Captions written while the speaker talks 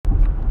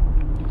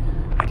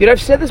Dude, I've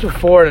said this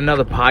before in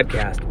another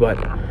podcast, but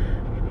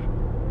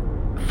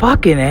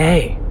fucking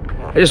A.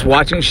 I'm just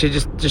watching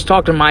shit, just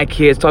talk to my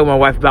kids, talk to my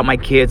wife about my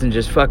kids, and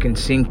just fucking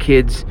seeing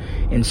kids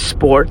in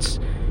sports.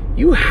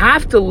 You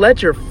have to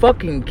let your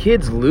fucking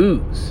kids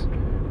lose,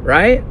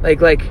 right?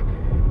 Like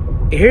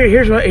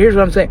here's what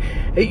I'm saying.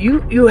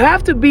 You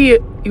have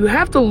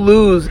to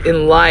lose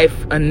in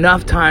life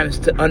enough times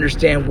to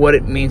understand what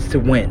it means to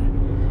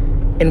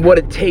win and what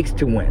it takes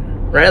to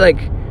win, right?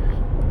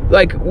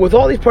 Like with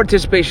all these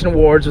participation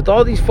awards, with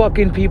all these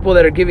fucking people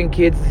that are giving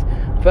kids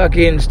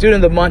fucking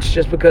student of the month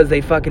just because they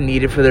fucking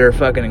need it for their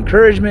fucking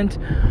encouragement,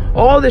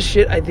 all this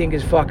shit I think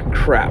is fucking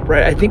crap,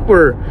 right? I think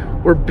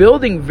we're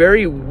building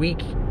very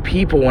weak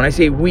people. When I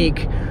say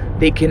weak,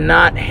 they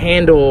cannot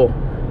handle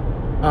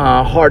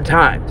hard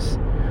times.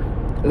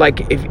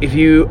 Like if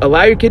you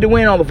allow your kid to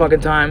win all the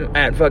fucking time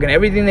at fucking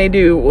everything they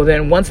do, well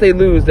then once they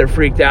lose, they're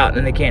freaked out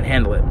and they can't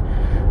handle it.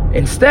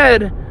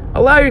 Instead,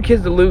 allow your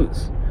kids to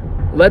lose.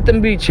 Let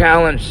them be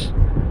challenged.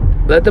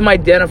 Let them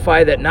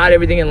identify that not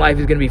everything in life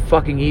is going to be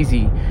fucking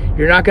easy.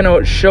 You're not going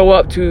to show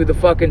up to the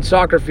fucking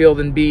soccer field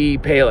and be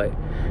Pele,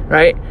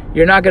 right?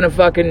 You're not going to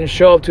fucking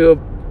show up to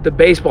the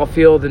baseball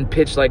field and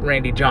pitch like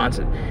Randy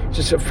Johnson. It's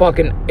just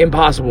fucking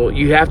impossible.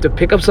 You have to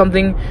pick up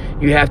something.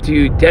 You have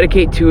to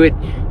dedicate to it.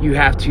 You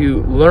have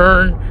to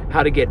learn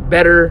how to get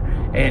better.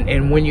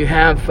 And when you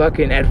have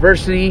fucking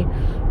adversity,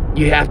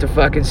 you have to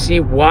fucking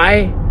see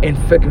why and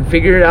fucking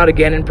figure it out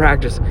again in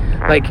practice.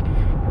 Like,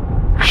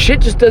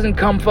 shit just doesn't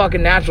come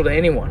fucking natural to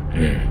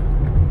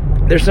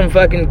anyone. There's some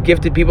fucking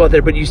gifted people out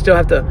there, but you still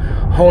have to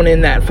hone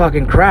in that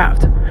fucking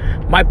craft.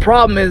 My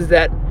problem is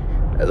that,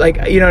 like,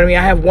 you know what I mean?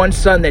 I have one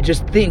son that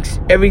just thinks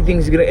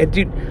everything's gonna...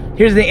 Dude,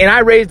 here's the thing, and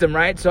I raised him,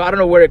 right? So I don't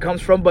know where it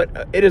comes from, but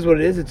it is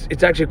what it is.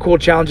 It's actually a cool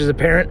challenge as a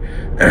parent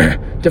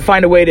to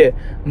find a way to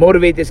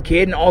motivate this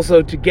kid and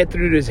also to get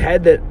through to his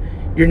head that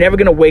you're never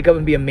gonna wake up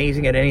and be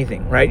amazing at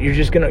anything, right? You're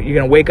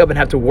gonna wake up and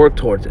have to work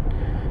towards it.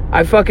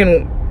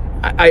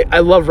 I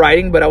love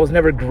writing, but I was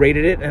never great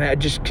at it, and I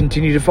just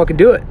continue to fucking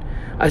do it.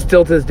 I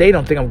still, to this day,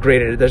 don't think I'm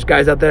great at it. There's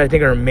guys out there I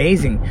think are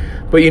amazing,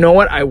 but you know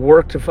what? I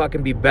work to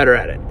fucking be better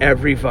at it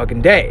every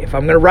fucking day. If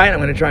I'm going to write, I'm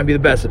going to try and be the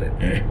best at it.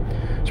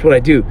 That's what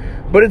I do.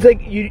 But it's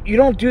like, you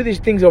don't do these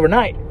things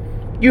overnight.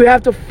 You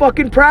have to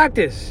fucking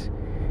practice.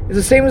 It's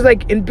the same as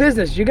like in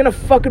business. You're going to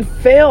fucking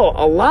fail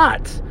a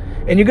lot,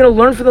 and you're going to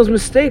learn from those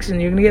mistakes,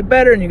 and you're going to get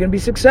better, and you're going to be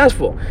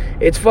successful.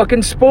 It's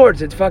fucking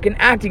sports. It's fucking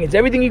acting. It's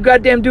everything you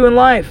goddamn do in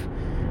life.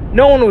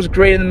 No one was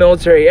great in the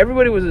military.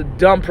 Everybody was a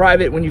dumb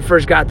private when you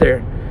first got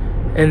there.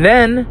 And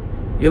then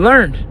you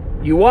learned.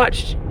 You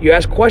watched. You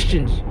asked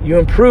questions. You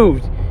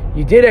improved.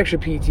 You did extra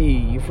PT.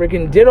 You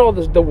freaking did all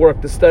the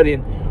work, the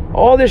studying.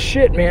 All this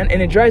shit, man.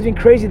 And it drives me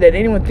crazy that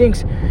anyone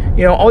thinks,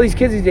 you know, all these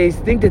kids these days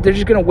think that they're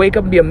just going to wake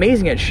up and be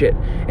amazing at shit.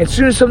 And as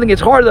soon as something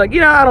gets hard, they're like,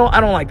 I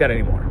don't like that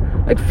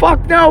anymore. Like,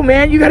 fuck no,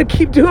 man. You got to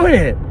keep doing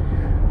it.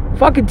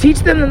 Fucking teach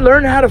them to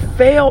learn how to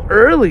fail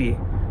early.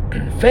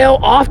 Fail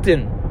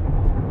often.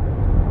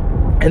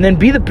 And then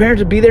be the parent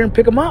to be there and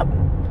pick them up.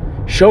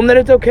 Show them that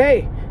it's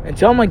okay. And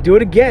tell them, like, do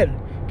it again.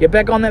 Get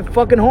back on that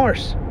fucking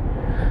horse.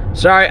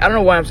 Sorry, I don't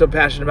know why I'm so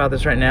passionate about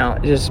this right now.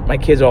 It's just my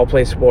kids all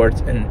play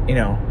sports. And,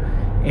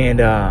 I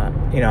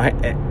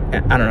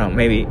don't know.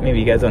 Maybe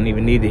you guys don't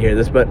even need to hear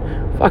this. But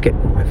fuck it.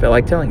 I feel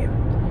like telling you.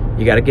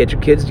 You got to get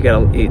your kids.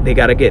 They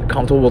got to get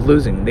comfortable with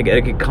losing. They got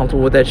to get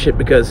comfortable with that shit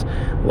because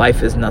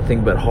life is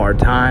nothing but hard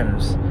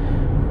times.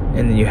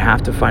 And then you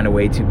have to find a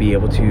way to be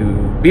able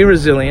to be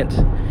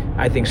resilient.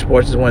 I think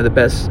sports is one of the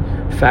best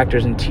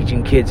factors in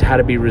teaching kids how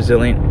to be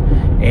resilient,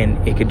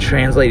 and it can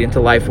translate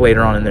into life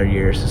later on in their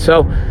years.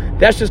 So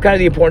that's just kind of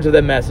the importance of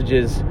that message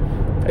is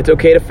it's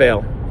okay to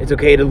fail. It's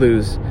okay to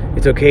lose.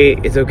 It's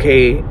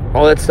okay.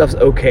 All that stuff's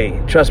okay.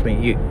 Trust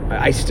me,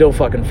 I still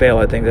fucking fail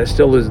at things. I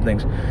still lose at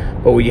things.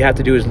 But what you have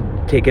to do is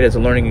take it as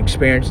a learning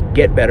experience,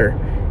 get better,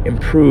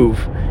 improve,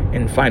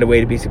 and find a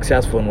way to be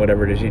successful in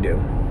whatever it is you do.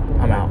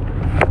 I'm out.